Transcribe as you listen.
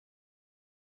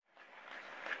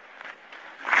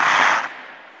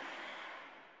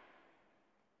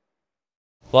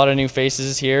a lot of new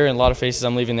faces here and a lot of faces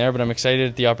I'm leaving there, but I'm excited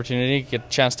at the opportunity, get a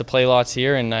chance to play lots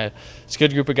here, and it's a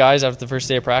good group of guys after the first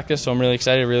day of practice, so I'm really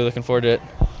excited, really looking forward to it.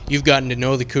 You've gotten to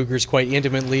know the Cougars quite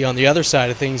intimately on the other side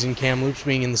of things in Kamloops,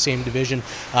 being in the same division.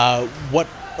 What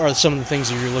are some of the things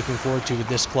that you're looking forward to with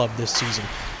this club this season?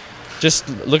 Just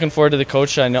looking forward to the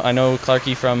coach. I know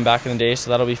Clarkie from back in the day, so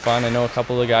that'll be fun. I know a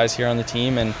couple of guys here on the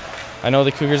team, and I know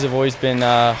the Cougars have always been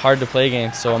hard to play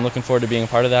against, so I'm looking forward to being a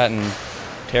part of that and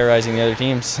terrorizing the other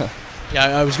teams.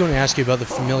 Yeah, I was going to ask you about the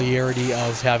familiarity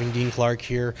of having Dean Clark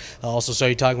here. I also saw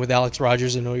you talking with Alex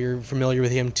Rogers. I know you're familiar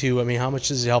with him too. I mean, how much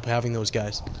does it help having those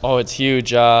guys? Oh, it's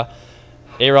huge.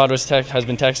 A-Rod has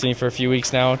been texting me for a few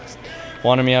weeks now,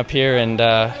 wanting me up here, and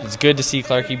it's good to see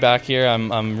Clarkie back here.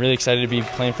 I'm really excited to be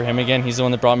playing for him again. He's the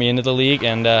one that brought me into the league,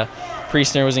 and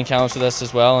Priestner was in Kamloops with us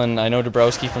as well, and I know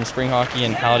Dabrowski from spring hockey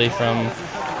and Halliday from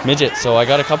midget, so I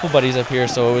got a couple buddies up here,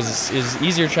 so it was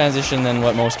easier transition than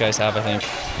what most guys have, I think.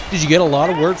 Did you get a lot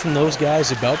of word from those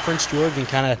guys about Prince George and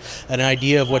kind of an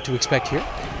idea of what to expect here?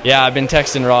 Yeah, I've been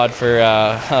texting Rod for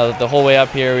the whole way up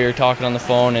here. We were talking on the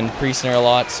phone and Priestner a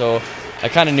lot, so I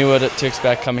kind of knew what to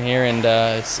expect coming here, and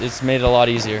it's made it a lot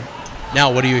easier.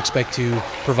 Now, what do you expect to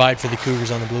provide for the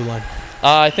Cougars on the blue line?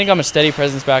 I think I'm a steady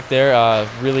presence back there,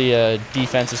 really a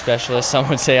defensive specialist. Some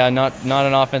would say I'm not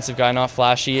an offensive guy, not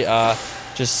flashy,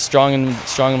 just strong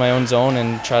in my own zone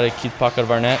and try to keep the puck out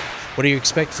of our net. What do you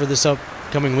expect for this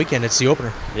upcoming weekend? It's the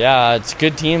opener. Yeah, it's a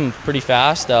good team, pretty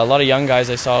fast. A lot of young guys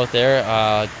I saw out there.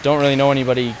 Don't really know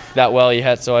anybody that well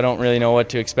yet, so I don't really know what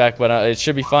to expect, but it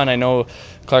should be fun. I know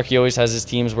Clarkie always has his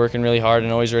teams working really hard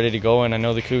and always ready to go, and I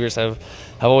know the Cougars have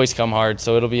always come hard,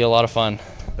 so it'll be a lot of fun.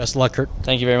 Best of luck, Kurt.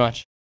 Thank you very much.